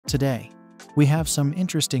Today, we have some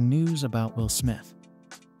interesting news about Will Smith.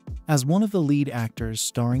 As one of the lead actors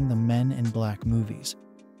starring the Men in Black movies,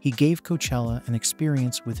 he gave Coachella an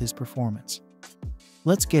experience with his performance.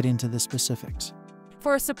 Let's get into the specifics.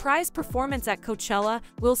 For a surprise performance at Coachella,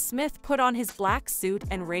 Will Smith put on his black suit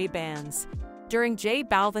and Ray-Bans. During J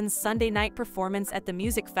Balvin's Sunday night performance at the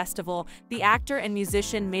music festival, the actor and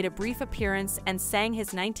musician made a brief appearance and sang his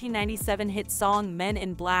 1997 hit song Men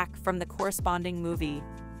in Black from the corresponding movie.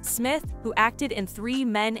 Smith, who acted in 3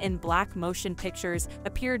 Men in Black motion pictures,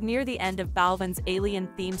 appeared near the end of Balvin's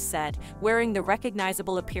Alien-themed set, wearing the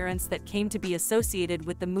recognizable appearance that came to be associated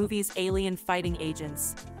with the movie's alien fighting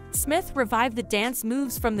agents. Smith revived the dance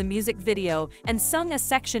moves from the music video and sung a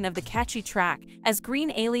section of the catchy track as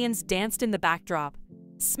green aliens danced in the backdrop.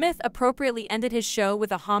 Smith appropriately ended his show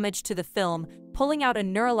with a homage to the film, pulling out a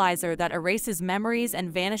neuralizer that erases memories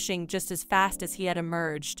and vanishing just as fast as he had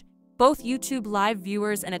emerged. Both YouTube Live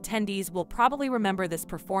viewers and attendees will probably remember this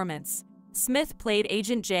performance. Smith played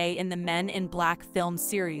Agent J in the Men in Black film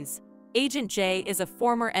series. Agent J is a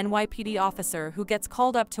former NYPD officer who gets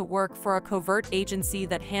called up to work for a covert agency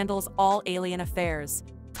that handles all alien affairs.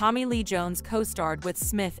 Tommy Lee Jones co-starred with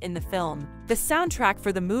Smith in the film. The soundtrack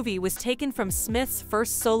for the movie was taken from Smith's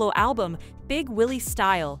first solo album, Big Willie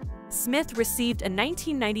Style. Smith received a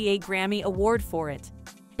 1998 Grammy Award for it.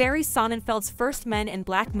 Barry Sonnenfeld's first Men in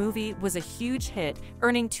Black movie was a huge hit,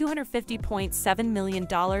 earning $250.7 million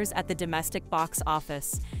at the domestic box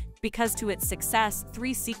office. Because to its success,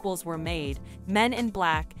 3 sequels were made: Men in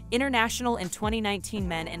Black International in 2019,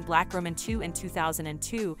 Men in Black Roman II in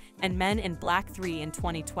 2002, and Men in Black 3 in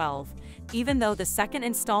 2012. Even though the second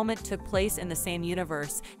installment took place in the same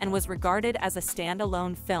universe and was regarded as a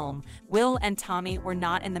standalone film, Will and Tommy were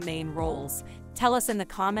not in the main roles. Tell us in the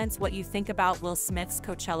comments what you think about Will Smith's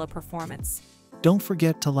Coachella performance. Don't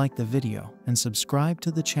forget to like the video and subscribe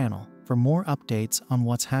to the channel for more updates on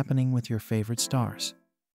what's happening with your favorite stars.